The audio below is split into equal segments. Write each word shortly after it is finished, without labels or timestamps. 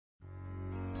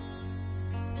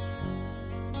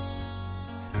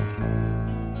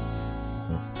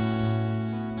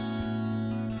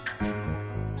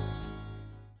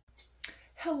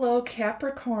Hello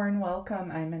Capricorn,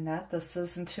 welcome. I'm Annette. This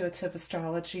is Intuitive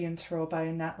Astrology and Tarot by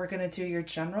Annette. We're going to do your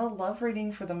general love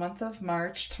reading for the month of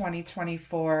March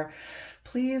 2024.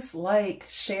 Please like,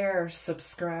 share,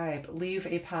 subscribe, leave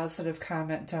a positive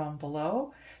comment down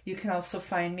below. You can also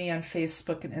find me on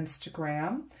Facebook and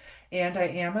Instagram. And I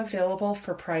am available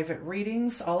for private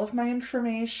readings. All of my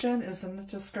information is in the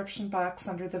description box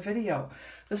under the video.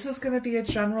 This is going to be a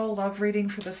general love reading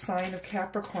for the sign of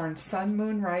Capricorn, Sun,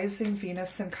 Moon, Rising,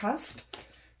 Venus, and Cusp.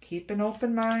 Keep an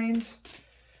open mind.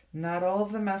 Not all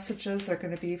of the messages are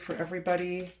going to be for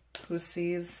everybody who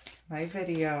sees my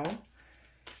video.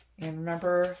 And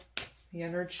remember, the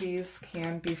energies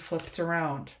can be flipped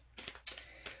around.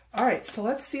 All right, so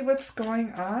let's see what's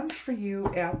going on for you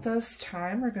at this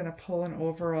time. We're going to pull an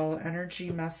overall energy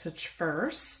message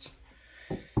first.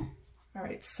 All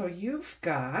right, so you've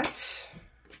got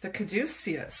the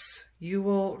Caduceus. You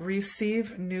will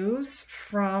receive news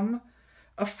from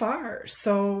afar.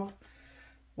 So,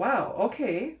 wow,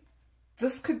 okay.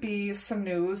 This could be some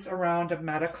news around a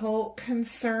medical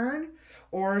concern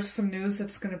or some news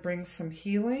that's going to bring some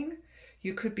healing.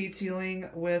 You could be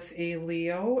dealing with a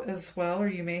Leo as well, or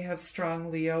you may have strong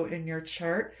Leo in your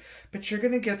chart, but you're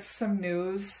going to get some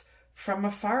news from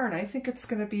afar, and I think it's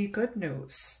going to be good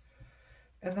news.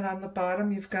 And then on the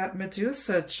bottom, you've got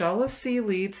Medusa. Jealousy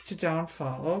leads to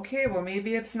downfall. Okay, well,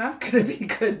 maybe it's not going to be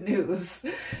good news.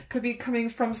 Could be coming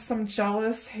from some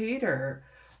jealous hater.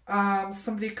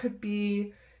 Somebody could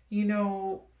be, you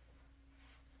know,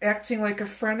 acting like a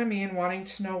frenemy and wanting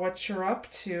to know what you're up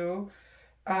to.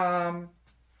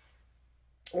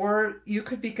 Or you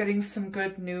could be getting some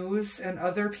good news and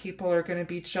other people are going to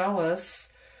be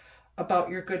jealous about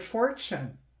your good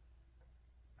fortune.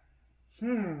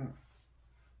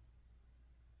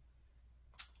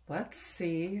 Let's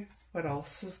see what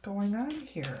else is going on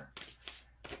here.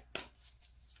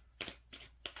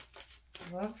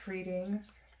 Love reading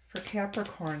for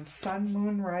Capricorn, Sun,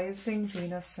 Moon, Rising,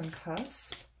 Venus, and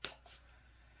Cusp.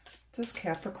 Does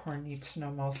Capricorn need to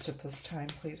know most at this time,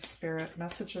 please, Spirit?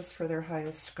 Messages for their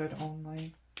highest good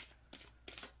only.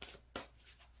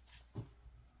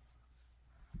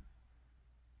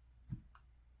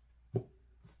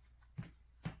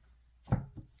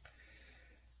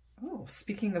 Oh,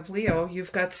 speaking of Leo,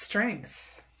 you've got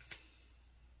strength.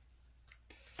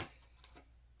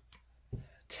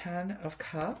 10 of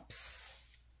Cups.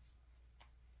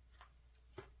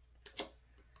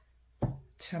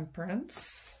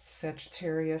 Temperance.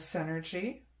 Sagittarius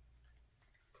energy.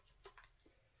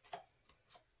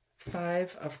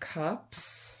 5 of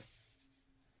Cups.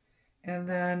 And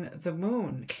then the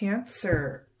Moon,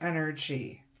 Cancer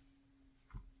energy.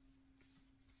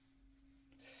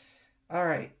 All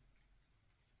right.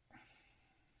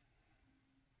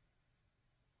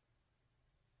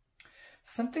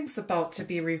 Something's about to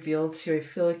be revealed to you. I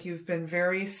feel like you've been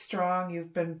very strong.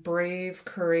 You've been brave,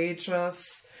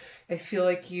 courageous. I feel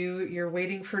like you're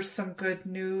waiting for some good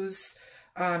news.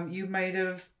 You might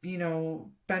have, you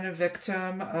know, been a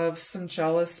victim of some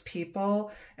jealous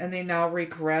people and they now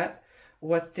regret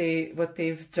what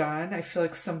they've done. I feel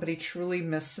like somebody truly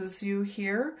misses you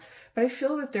here. But I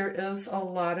feel that there is a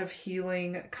lot of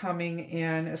healing coming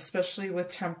in, especially with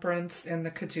Temperance and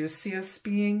the Caduceus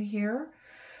being here.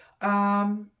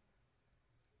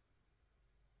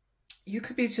 You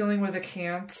could be dealing with a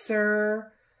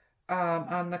Cancer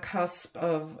on the cusp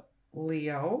of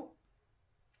Leo.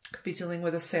 Could be dealing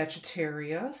with a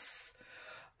Sagittarius.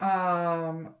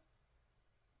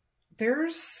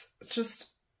 There's just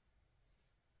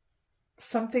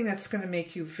something that's going to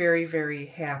make you very, very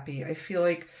happy. I feel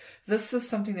like this is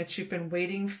something that you've been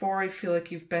waiting for. I feel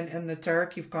like you've been in the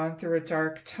dark. You've gone through a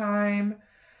dark time.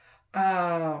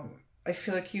 I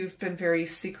feel like you've been very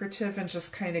secretive and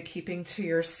just kind of keeping to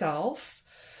yourself.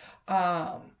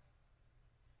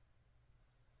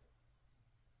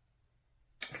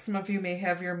 Some of you may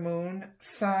have your moon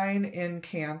sign in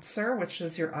Cancer, which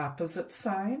is your opposite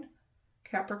sign,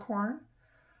 Capricorn.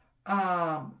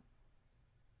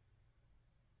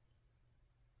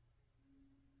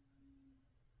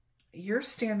 You're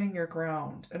standing your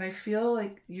ground, and I feel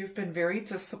like you've been very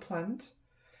disciplined.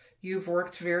 You've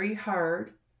worked very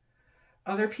hard.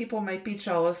 Other people might be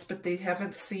jealous, but they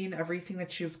haven't seen everything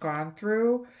that you've gone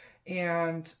through.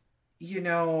 And, you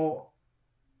know,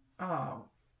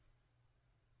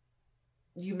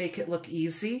 you make it look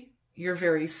easy. You're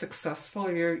very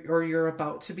successful. You're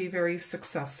about to be very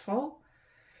successful.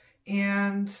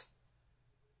 And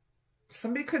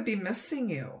somebody could be missing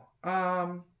you.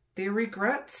 They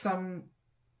regret some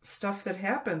stuff that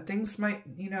happened. Things might,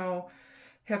 you know,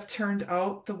 have turned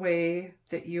out the way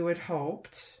that you had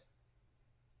hoped.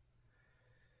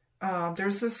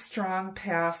 There's a strong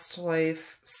past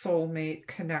life soulmate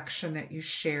connection that you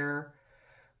share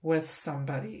with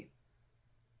somebody.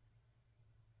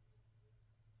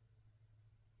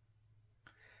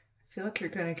 I feel like you're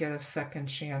going to get a second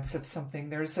chance at something.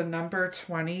 There's a number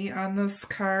 20 on this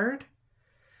card.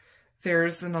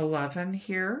 There's an 11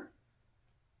 here.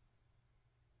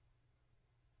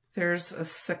 There's a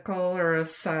sickle or a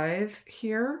scythe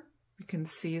here. You can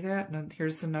see that. And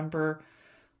here's the number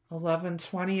 11,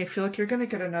 20. I feel like you're going to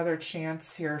get another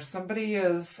chance here. Somebody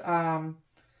is,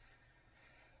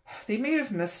 they may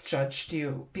have misjudged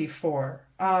you before.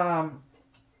 They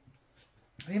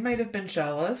might have been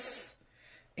jealous.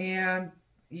 And,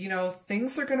 you know,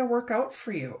 things are going to work out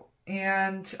for you.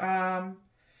 And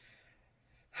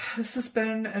this has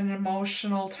been an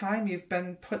emotional time. You've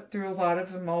been put through a lot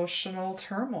of emotional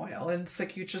turmoil. And it's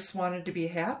like you just wanted to be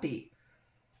happy.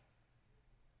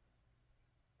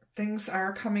 Things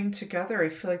are coming together. I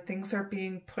feel like things are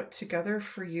being put together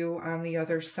for you on the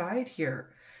other side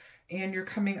here. And you're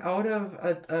coming out of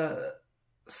a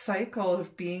cycle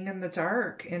of being in the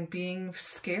dark and being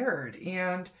scared.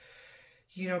 And,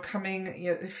 you know,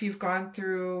 if you've gone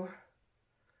through,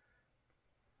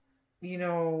 you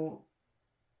know,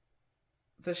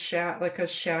 like a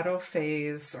shadow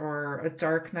phase or a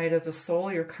dark night of the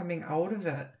soul, you're coming out of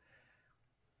it.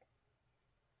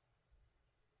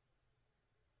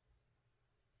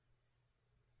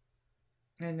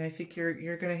 And I think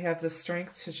you're going to have the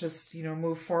strength to just, you know,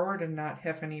 move forward and not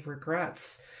have any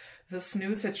regrets. This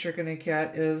news that you're going to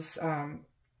get is going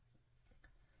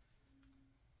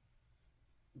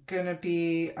to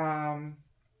be,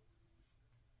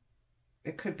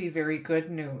 it could be very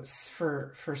good news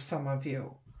for some of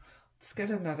you. Let's get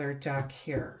another deck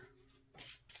here.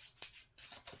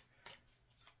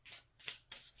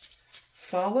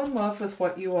 Fall in love with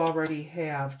what you already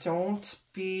have. Don't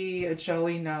be a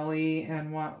jelly-nelly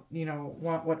and want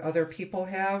what other people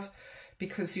have,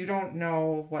 because you don't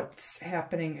know what's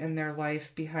happening in their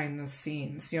life behind the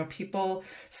scenes. You know, people,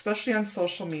 especially on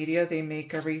social media, they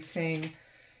make everything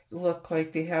look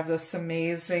like they have this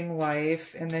amazing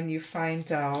life, and then you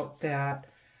find out that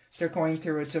they're going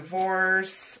through a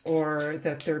divorce, or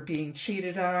that they're being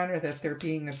cheated on, or that they're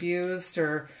being abused,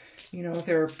 or, you know,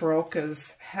 they're broke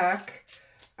as heck.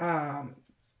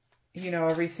 You know,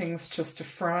 everything's just a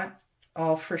front,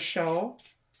 all for show,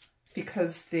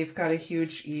 because they've got a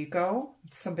huge ego.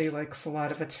 Somebody likes a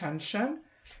lot of attention.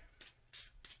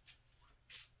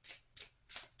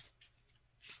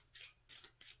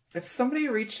 If somebody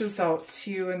reaches out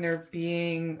to you and they're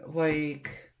being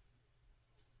like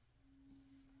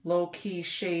low-key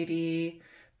shady,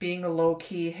 being a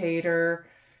low-key hater,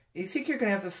 you think you're going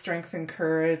to have the strength and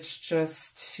courage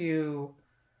just to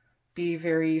be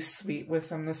very sweet with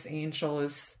them. This angel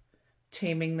is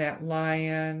taming that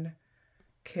lion.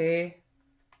 Okay.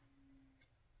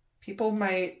 People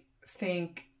might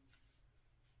think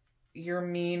you're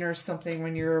mean or something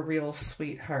when you're a real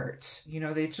sweetheart. You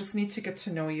know, they just need to get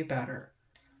to know you better.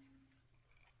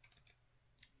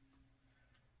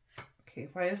 Okay,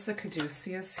 why is the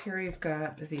caduceus here? You've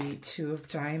got the 2 of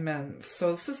diamonds.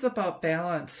 So this is about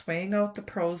balance, weighing out the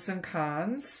pros and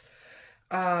cons.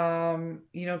 You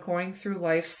know, going through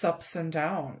life's ups and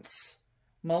downs,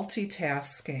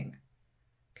 multitasking.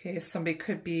 Okay, somebody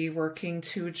could be working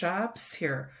 2 jobs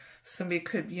here. Somebody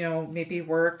could, you know, maybe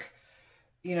work,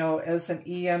 you know, as an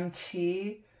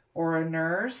EMT or a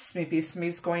nurse. Maybe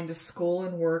somebody's going to school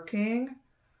and working.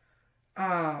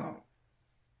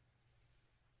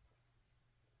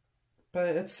 But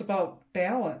it's about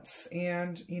balance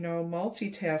and, you know,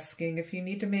 multitasking. If you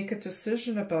need to make a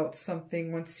decision about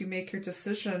something, once you make your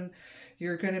decision,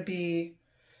 you're going to be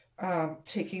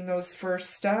taking those first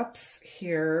steps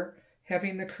here,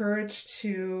 having the courage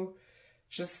to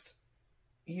just,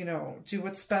 you know, do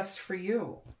what's best for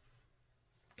you.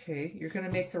 Okay, you're going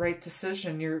to make the right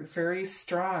decision. You're very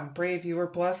strong, brave. You were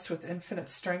blessed with infinite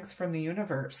strength from the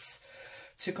universe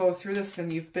to go through this,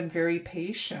 and you've been very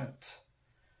patient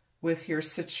with your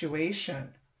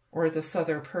situation or this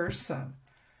other person.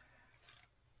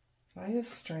 Why is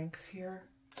strength here?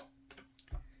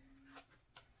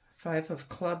 5 of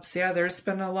clubs. Yeah, there's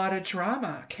been a lot of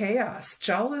drama, chaos,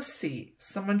 jealousy.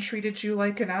 Someone treated you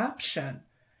like an option.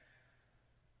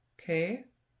 Okay.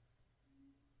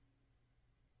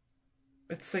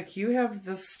 It's like you have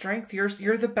the strength.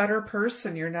 You're the better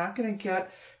person. You're not going to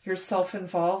get yourself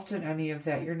involved in any of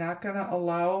that. You're not going to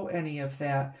allow any of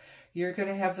that. You're going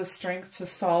to have the strength to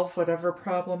solve whatever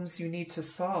problems you need to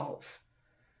solve.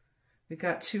 We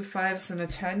got 2 5s and a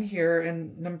 10 here,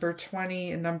 and number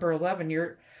 20 and number 11.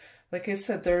 You're, like I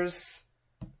said, there's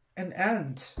an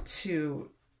end to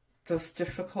this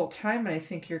difficult time, and I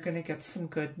think you're going to get some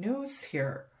good news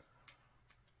here.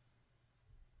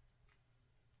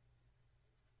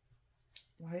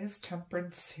 Why is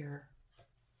Temperance here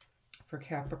for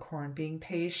Capricorn? Being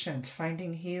patient,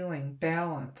 finding healing,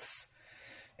 balance,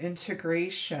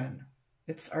 integration.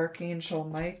 It's Archangel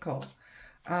Michael.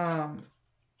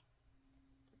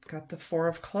 Got the 4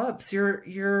 of Clubs.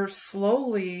 You're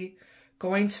slowly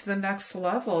going to the next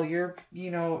level. You're,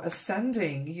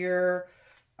 ascending. You're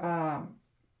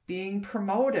being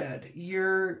promoted.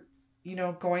 You're,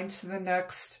 going to the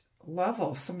next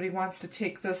level. Somebody wants to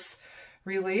take this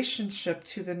relationship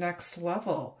to the next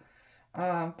level.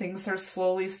 Things are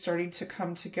slowly starting to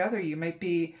come together. You might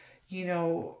be,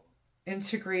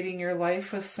 integrating your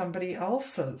life with somebody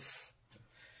else's.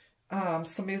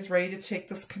 Somebody's ready to take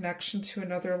this connection to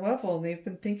another level, and they've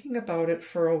been thinking about it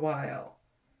for a while.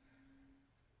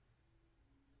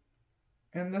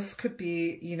 And this could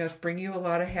be, bring you a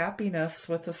lot of happiness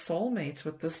with a soulmate,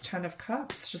 with this 10 of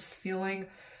Cups, just feeling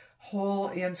whole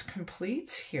and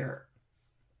complete here.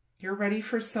 You're ready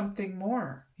for something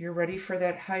more. You're ready for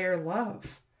that higher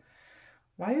love.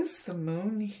 Why is the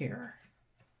Moon here?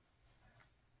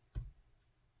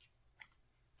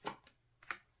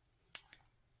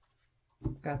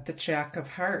 Got the Jack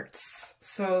of Hearts.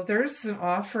 So there's an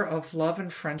offer of love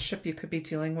and friendship. You could be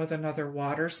dealing with another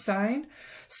water sign,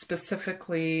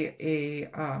 specifically a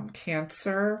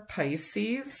Cancer,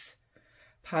 Pisces,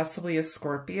 possibly a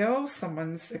Scorpio.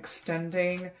 Someone's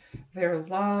extending their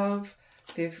love.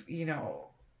 They've,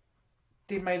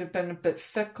 they might have been a bit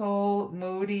fickle,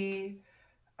 moody.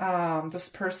 This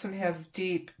person has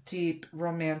deep, deep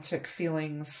romantic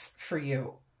feelings for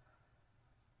you.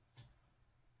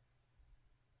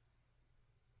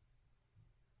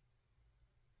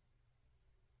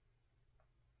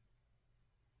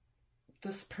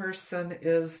 This person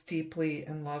is deeply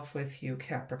in love with you,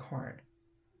 Capricorn.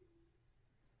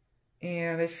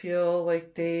 And I feel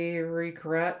like they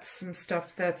regret some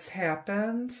stuff that's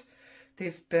happened.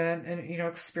 They've been,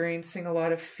 experiencing a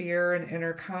lot of fear and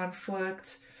inner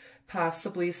conflict,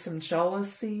 possibly some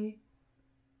jealousy.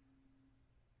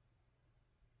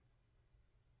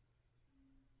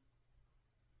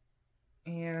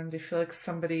 And I feel like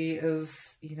somebody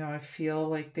is, I feel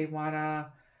like they want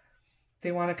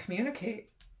to communicate.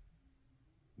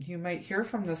 You might hear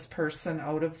from this person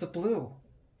out of the blue.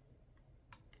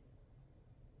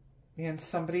 And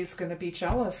somebody's going to be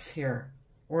jealous here.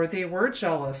 Or they were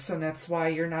jealous, and that's why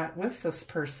you're not with this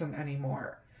person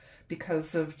anymore.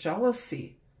 Because of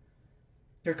jealousy.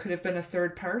 There could have been a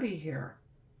third party here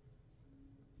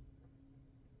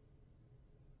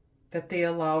that they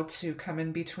allowed to come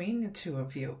in between the two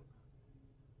of you.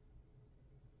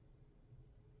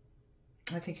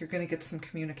 I think you're going to get some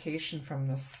communication from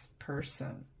this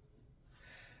person.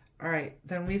 All right,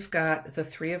 then we've got the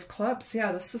 3 of Clubs.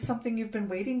 Yeah, this is something you've been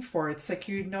waiting for. It's like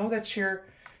that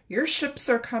your ships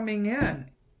are coming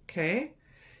in, okay?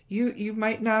 You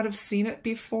might not have seen it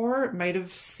before. It might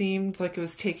have seemed like it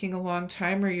was taking a long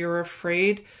time, or you're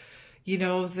afraid,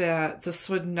 that this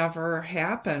would never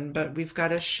happen. But we've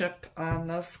got a ship on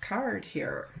this card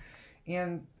here.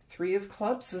 And 3 of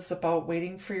Clubs is about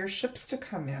waiting for your ships to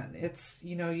come in. It's,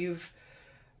 you've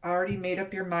already made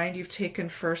up your mind, you've taken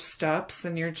first steps,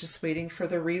 and you're just waiting for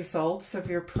the results of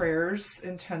your prayers,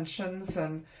 intentions,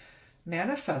 and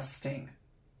manifesting.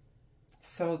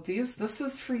 So this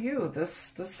is for you.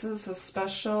 This is a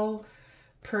special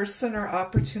person or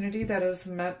opportunity that is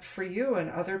meant for you,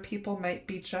 and other people might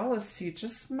be jealous. You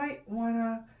just might want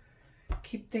to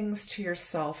keep things to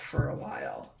yourself for a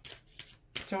while.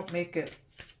 Don't make it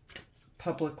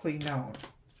publicly known.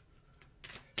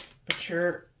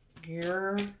 But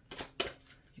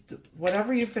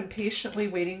whatever you've been patiently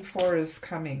waiting for is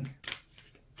coming.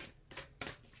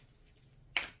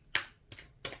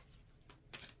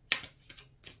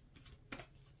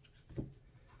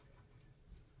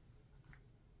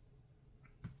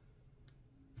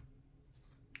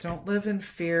 Don't live in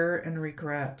fear and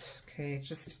regret, okay?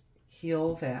 Just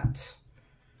heal that,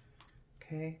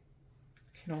 okay?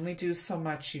 You can only do so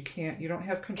much. You don't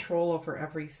have control over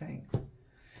everything.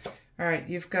 All right,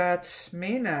 you've got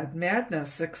Maynard,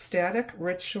 Madness, Ecstatic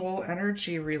Ritual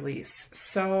Energy Release.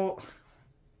 So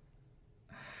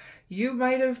you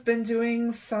might have been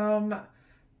doing some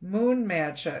moon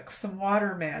magic, some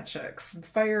water magic, some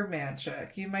fire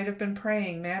magic. You might have been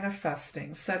praying,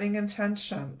 manifesting, setting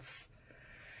intentions,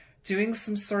 doing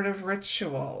some sort of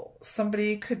ritual.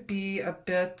 Somebody could be a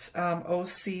bit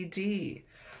OCD.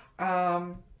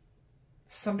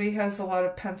 Somebody has a lot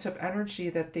of pent-up energy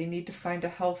that they need to find a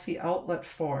healthy outlet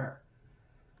for,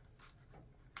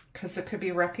 because it could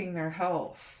be wrecking their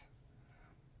health.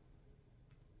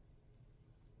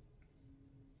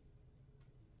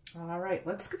 All right,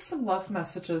 let's get some love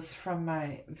messages from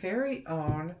my very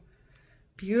own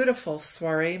beautiful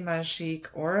Soirée Magique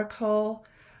Oracle.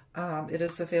 It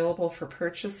is available for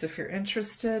purchase. If you're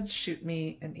interested, shoot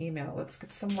me an email. Let's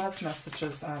get some love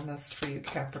messages on this for you,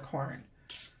 Capricorn.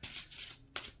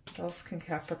 What else can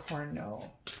Capricorn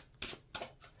know?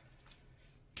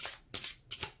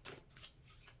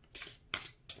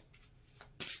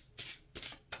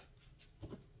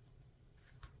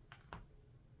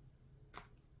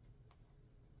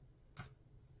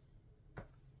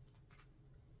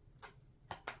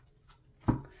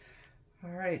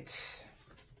 All right.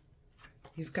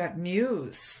 You've got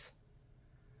Muse.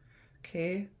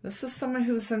 Okay, this is someone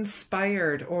who's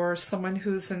inspired or someone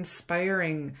who's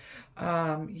inspiring.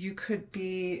 You could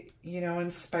be,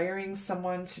 inspiring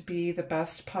someone to be the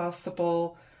best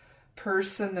possible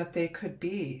person that they could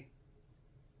be.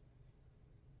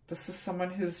 This is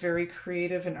someone who's very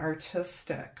creative and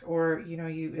artistic, or,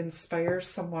 you inspire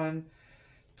someone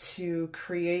to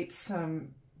create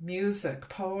some music,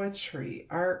 poetry,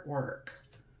 artwork.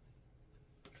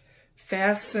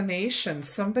 Fascination.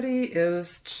 Somebody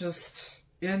is just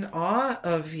in awe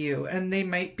of you, and they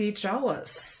might be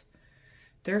jealous.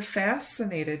 They're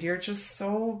fascinated. You're just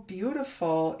so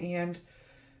beautiful and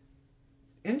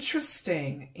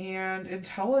interesting and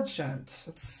intelligent.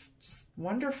 It's just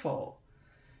wonderful.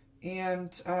 And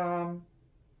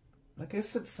like I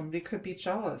said, somebody could be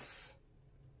jealous.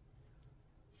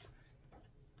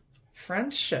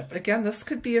 Friendship. Again, this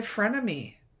could be a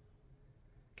frenemy.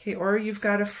 Okay, or you've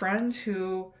got a friend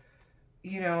who,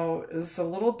 is a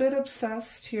little bit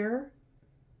obsessed here.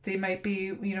 They might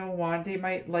be, they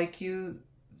might like you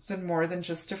more than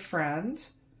just a friend.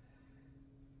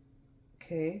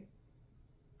 Okay.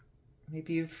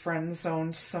 Maybe you've friend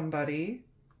zoned somebody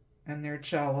and they're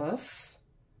jealous.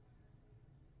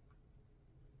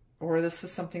 Or this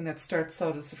is something that starts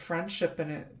out as a friendship and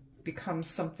it becomes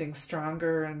something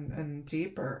stronger and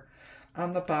deeper.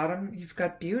 On the bottom, you've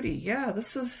got beauty. Yeah,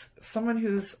 this is someone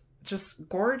who's just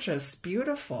gorgeous,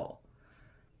 beautiful,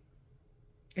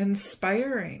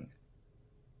 inspiring.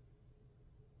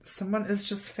 Someone is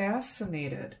just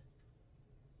fascinated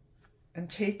and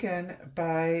taken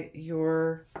by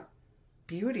your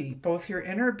beauty, both your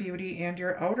inner beauty and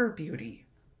your outer beauty.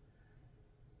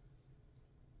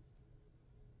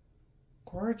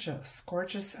 Gorgeous,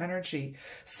 gorgeous energy.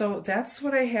 So that's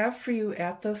what I have for you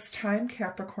at this time,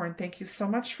 Capricorn. Thank you so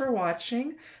much for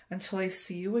watching. Until I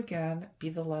see you again, be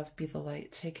the love, be the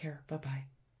light. Take care. Bye-bye.